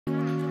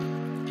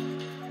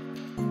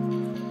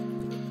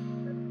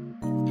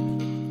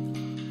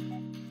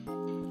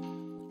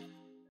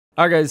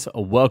Alright guys,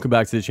 welcome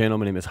back to the channel.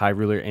 My name is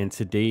Highruler and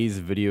today's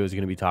video is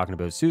going to be talking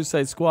about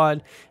Suicide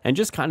Squad and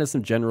just kind of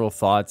some general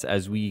thoughts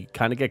as we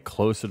kind of get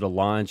closer to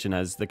launch and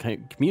as the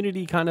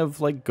community kind of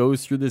like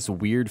goes through this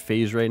weird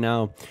phase right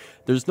now.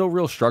 There's no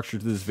real structure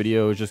to this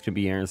video. It's just going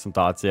to be airing some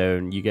thoughts out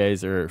and you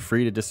guys are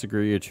free to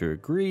disagree or to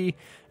agree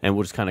and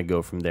we'll just kind of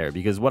go from there,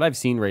 because what I've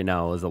seen right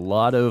now is a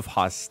lot of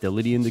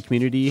hostility in the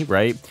community,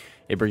 right?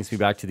 It brings me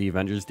back to the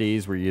Avengers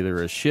days where you're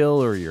either a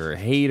shill or you're a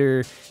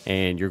hater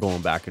and you're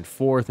going back and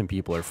forth and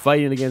people are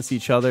fighting against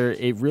each other.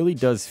 It really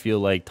does feel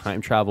like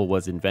time travel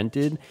was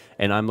invented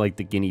and I'm like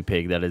the guinea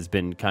pig that has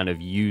been kind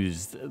of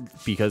used,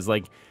 because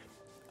like,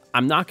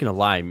 I'm not going to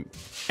lie,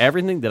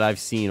 everything that I've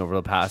seen over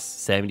the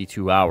past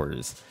 72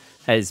 hours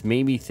has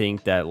made me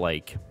think that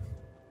like,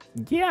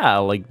 yeah,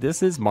 like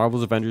this is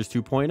Marvel's Avengers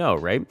 2.0,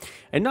 right?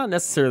 And not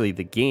necessarily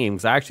the game,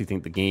 because I actually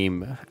think the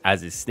game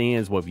as it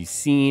stands, what we've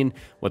seen,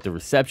 what the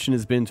reception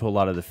has been to a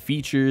lot of the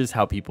features,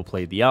 how people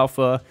played the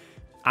alpha,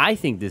 I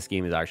think this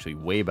game is actually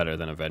way better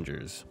than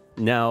Avengers.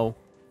 Now,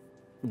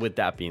 with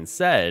that being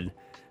said,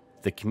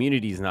 the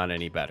community is not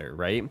any better,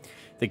 right?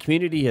 The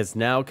community has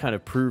now kind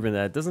of proven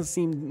that it doesn't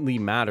seemingly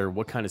matter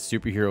what kind of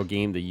superhero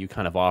game that you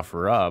kind of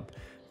offer up.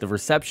 The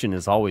reception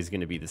is always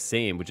going to be the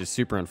same, which is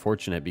super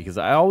unfortunate because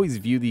I always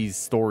view these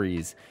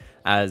stories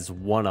as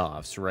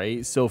one-offs,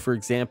 right? So for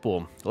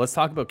example, let's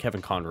talk about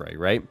Kevin Conroy,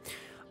 right?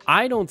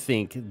 I don't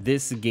think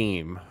this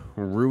game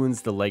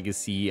ruins the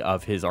legacy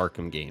of his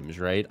Arkham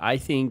games, right? I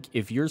think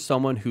if you're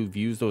someone who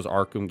views those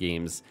Arkham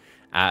games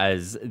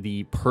as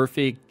the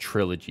perfect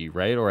trilogy,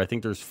 right? Or I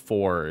think there's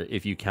 4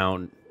 if you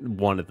count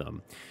one of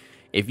them.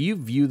 If you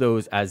view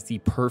those as the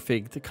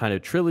perfect kind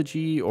of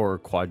trilogy or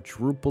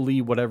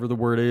quadruply, whatever the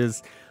word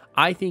is,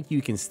 I think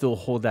you can still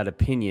hold that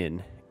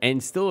opinion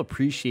and still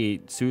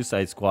appreciate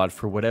Suicide Squad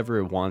for whatever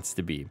it wants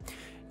to be.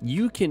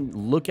 You can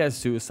look at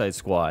Suicide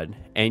Squad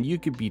and you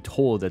could be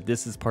told that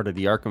this is part of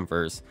the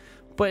Arkhamverse,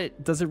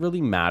 but does it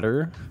really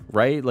matter,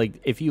 right?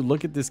 Like if you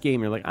look at this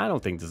game, you're like, I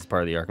don't think this is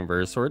part of the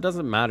Arkhamverse, or it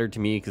doesn't matter to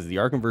me because the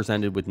Arkhamverse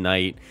ended with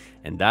Night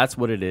and that's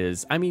what it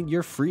is. I mean,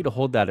 you're free to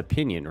hold that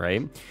opinion,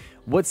 right?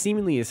 What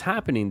seemingly is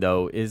happening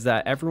though is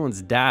that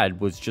everyone's dad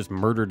was just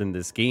murdered in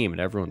this game and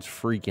everyone's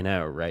freaking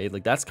out, right?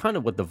 Like that's kind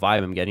of what the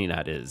vibe I'm getting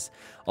at is.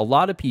 A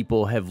lot of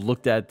people have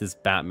looked at this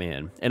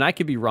Batman, and I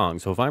could be wrong,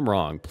 so if I'm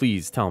wrong,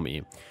 please tell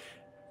me.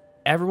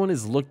 Everyone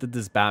has looked at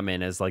this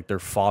Batman as like their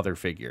father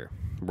figure,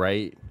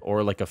 right?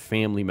 Or like a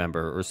family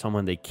member or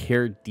someone they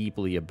care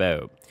deeply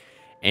about.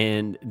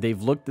 And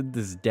they've looked at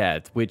this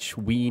death, which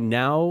we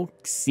now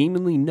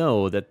seemingly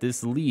know that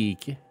this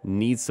leak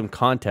needs some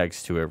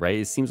context to it, right?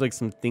 It seems like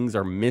some things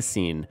are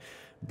missing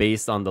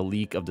based on the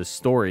leak of the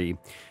story,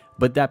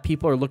 but that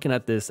people are looking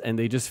at this and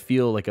they just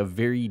feel like a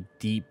very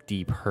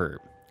deep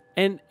hurt.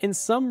 And in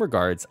some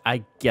regards,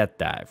 I get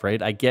that,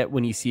 right? I get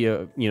when you see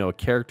a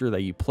character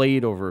that you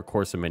played over a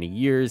course of many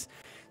years,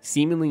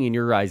 seemingly in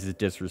your eyes is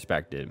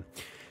disrespected.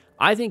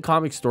 I think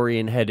Comic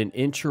Storian had an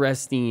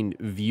interesting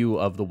view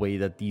of the way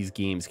that these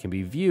games can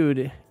be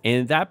viewed,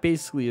 and that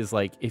basically is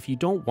like, if you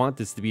don't want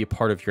this to be a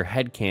part of your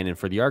headcanon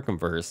for the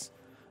Arkhamverse,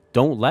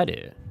 don't let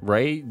it,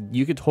 right?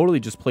 You could totally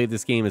just play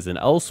this game as an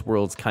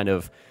Elseworlds kind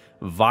of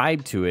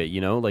vibe to it,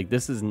 you know? Like,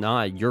 this is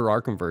not your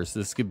Arkhamverse.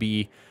 This could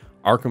be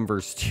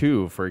Arkhamverse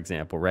 2, for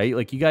example, right?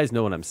 Like, you guys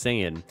know what I'm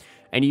saying,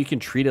 and you can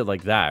treat it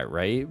like that,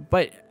 right?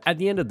 But at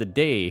the end of the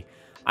day,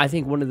 I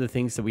think one of the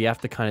things that we have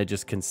to kind of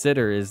just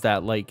consider is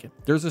that like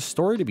there's a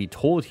story to be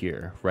told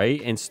here,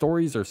 right? And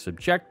stories are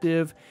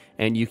subjective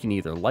and you can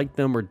either like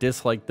them or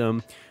dislike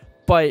them.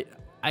 But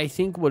I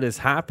think what is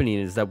happening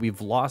is that we've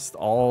lost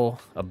all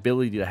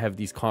ability to have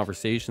these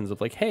conversations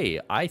of like, hey,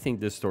 I think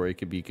this story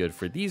could be good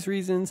for these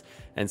reasons.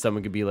 And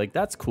someone could be like,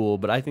 that's cool,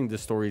 but I think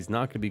this story is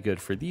not going to be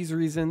good for these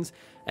reasons.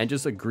 And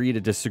just agree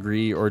to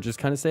disagree, or just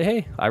kind of say,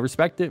 hey, I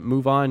respect it,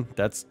 move on.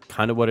 That's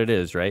kind of what it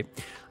is, right?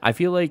 I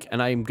feel like,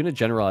 and I'm going to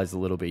generalize a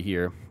little bit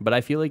here, but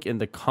I feel like in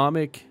the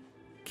comic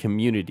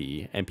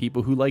community and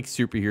people who like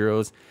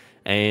superheroes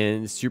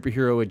and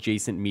superhero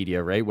adjacent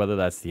media, right? Whether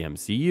that's the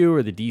MCU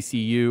or the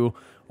DCU,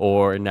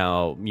 or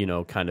now,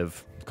 kind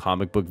of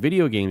comic book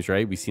video games,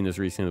 right? We've seen this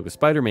recently with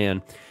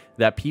Spider-Man,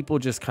 that people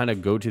just kind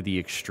of go to the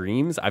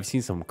extremes. I've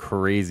seen some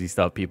crazy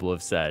stuff people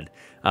have said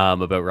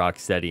about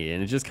Rocksteady,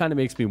 and it just kind of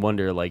makes me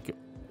wonder, like,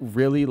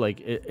 really, like,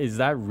 is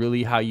that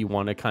really how you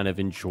want to kind of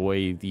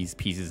enjoy these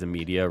pieces of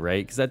media,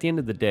 right? Because at the end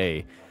of the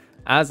day,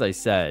 as I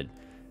said,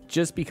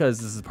 just because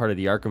this is part of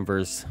the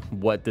Arkhamverse,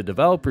 what the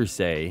developers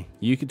say,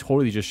 you could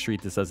totally just treat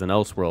this as an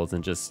Elseworlds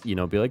and just, be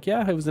like,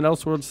 yeah, it was an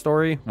Elseworlds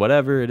story,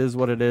 whatever, it is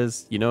what it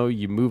is,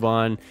 you move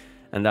on,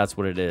 and that's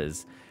what it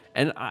is.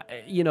 And,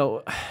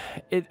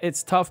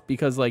 it's tough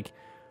because, like,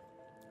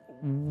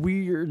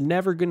 we're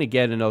never going to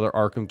get another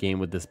Arkham game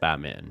with this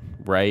Batman,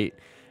 right?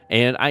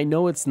 And I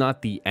know it's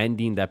not the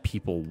ending that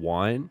people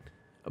want,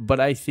 but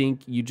I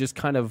think you just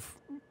kind of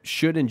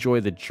should enjoy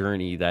the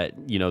journey that,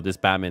 this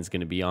Batman's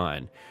going to be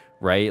on.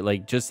 Right?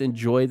 Like, just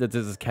enjoy that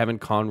this is Kevin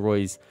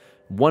Conroy's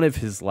one of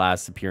his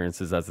last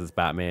appearances as this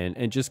Batman,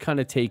 and just kind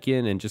of take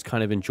in and just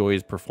kind of enjoy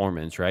his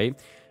performance, right?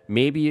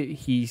 maybe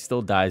he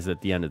still dies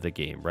at the end of the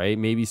game, right?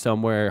 Maybe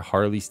somewhere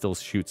Harley still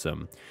shoots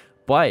him,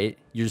 but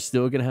you're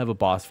still going to have a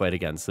boss fight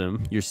against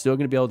him. You're still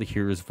going to be able to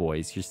hear his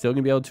voice. You're still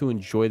going to be able to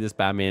enjoy this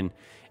Batman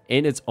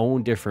in its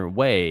own different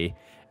way.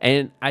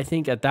 And I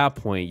think at that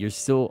point, you're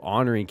still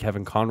honoring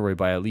Kevin Conroy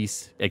by at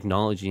least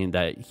acknowledging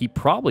that he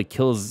probably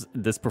kills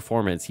this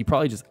performance. He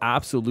probably just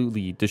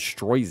absolutely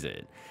destroys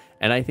it.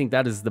 And I think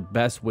that is the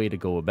best way to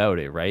go about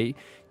it, right?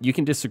 You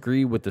can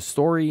disagree with the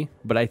story,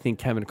 but I think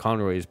Kevin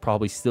Conroy is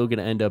probably still going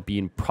to end up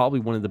being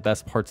probably one of the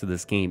best parts of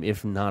this game,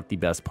 if not the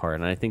best part.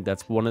 And I think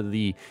that's one of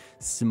the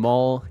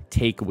small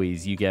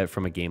takeaways you get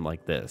from a game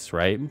like this,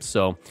 right?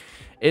 So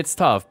it's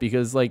tough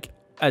because, like,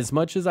 as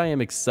much as I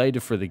am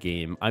excited for the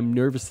game, I'm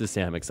nervous to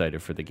say I'm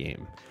excited for the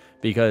game.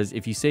 Because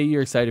if you say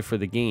you're excited for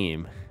the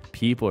game,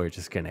 people are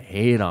just going to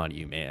hate on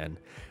you, man.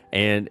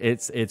 And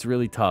it's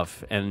really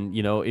tough. And,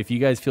 you know, if you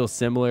guys feel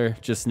similar,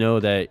 just know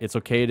that it's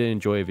okay to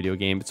enjoy a video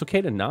game. It's okay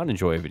to not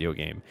enjoy a video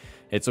game.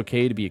 It's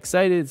okay to be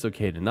excited. It's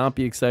okay to not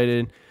be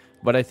excited.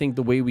 But I think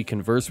the way we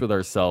converse with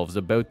ourselves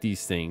about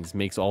these things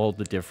makes all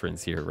the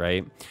difference here,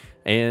 right?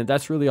 And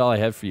that's really all I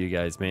have for you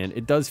guys, man.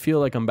 It does feel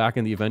like I'm back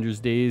in the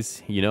Avengers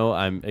days. You know,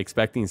 I'm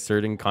expecting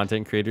certain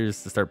content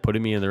creators to start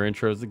putting me in their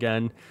intros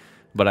again.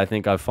 But I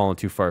think I've fallen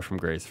too far from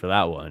grace for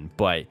that one.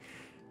 But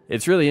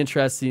it's really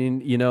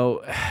interesting, you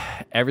know,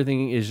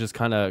 everything is just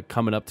kind of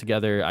coming up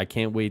together. I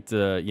can't wait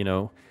to, you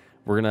know,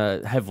 we're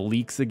going to have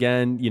leaks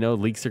again. You know,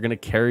 leaks are going to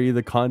carry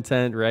the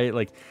content, right?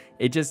 Like,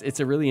 it's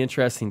a really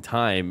interesting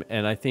time.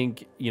 And I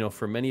think, you know,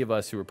 for many of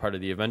us who were part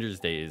of the Avengers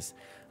days,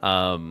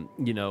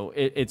 you know,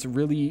 it's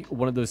really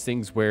one of those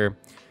things where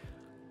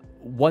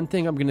one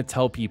thing I'm going to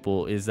tell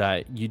people is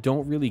that you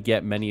don't really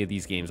get many of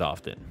these games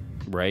often,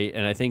 right?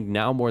 And I think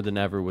now more than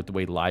ever with the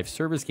way live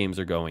service games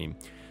are going,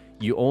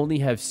 you only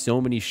have so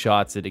many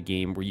shots at a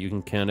game where you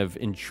can kind of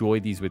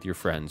enjoy these with your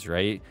friends,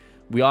 right?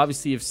 We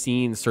obviously have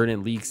seen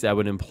certain leaks that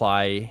would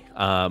imply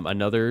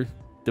another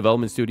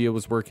development studio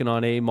was working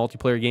on a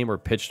multiplayer game or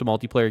pitched a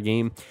multiplayer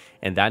game,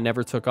 and that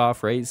never took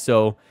off, right?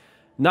 So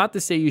not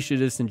to say you should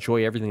just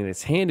enjoy everything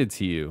that's handed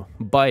to you,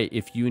 but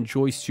if you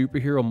enjoy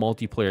superhero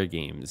multiplayer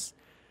games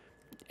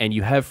and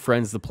you have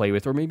friends to play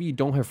with, or maybe you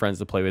don't have friends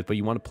to play with, but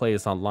you want to play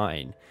this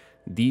online,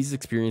 these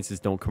experiences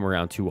don't come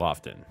around too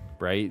often,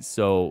 right?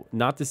 So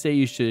not to say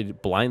you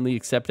should blindly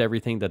accept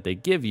everything that they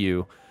give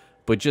you,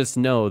 but just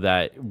know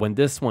that when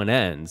this one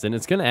ends, and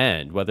it's going to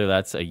end, whether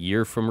that's a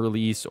year from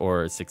release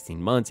or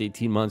 16 months,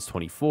 18 months,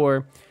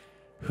 24,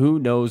 who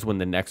knows when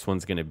the next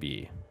one's going to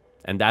be?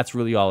 And that's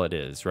really all it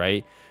is,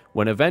 right?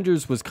 When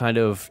Avengers was kind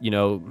of, you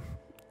know,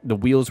 the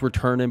wheels were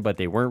turning, but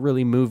they weren't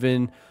really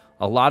moving,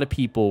 a lot of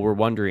people were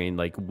wondering,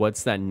 like,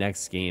 what's that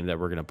next game that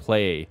we're going to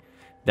play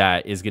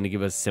that is going to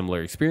give us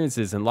similar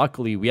experiences? And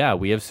luckily, yeah,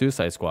 we have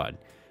Suicide Squad.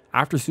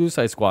 After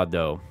Suicide Squad,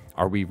 though,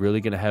 are we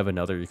really going to have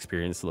another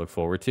experience to look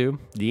forward to?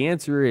 The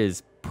answer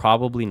is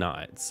probably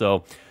not.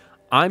 So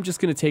I'm just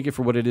going to take it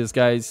for what it is,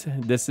 guys.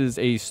 This is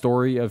a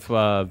story of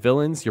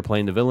villains. You're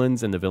playing the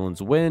villains, and the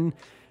villains win.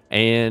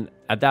 And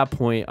at that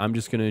point, I'm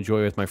just going to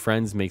enjoy with my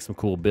friends, make some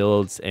cool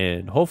builds,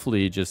 and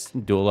hopefully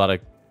just do a lot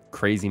of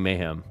crazy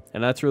mayhem.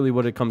 And that's really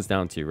what it comes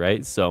down to,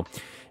 right? So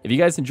if you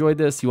guys enjoyed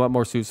this, you want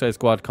more Suicide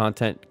Squad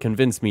content,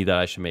 convince me that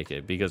I should make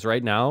it. Because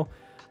right now,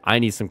 I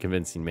need some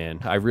convincing, man.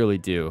 I really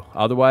do.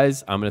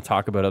 Otherwise, I'm going to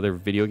talk about other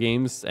video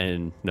games,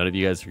 and none of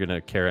you guys are going to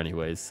care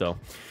anyways. So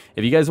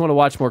if you guys want to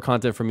watch more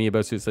content from me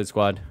about Suicide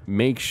Squad,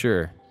 make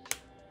sure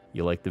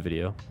you like the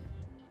video.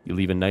 You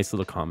leave a nice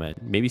little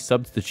comment. Maybe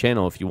sub to the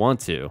channel if you want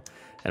to.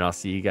 And I'll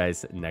see you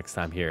guys next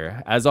time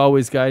here. As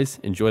always, guys,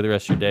 enjoy the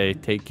rest of your day.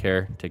 Take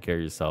care. Take care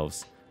of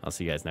yourselves. I'll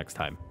see you guys next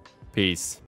time. Peace.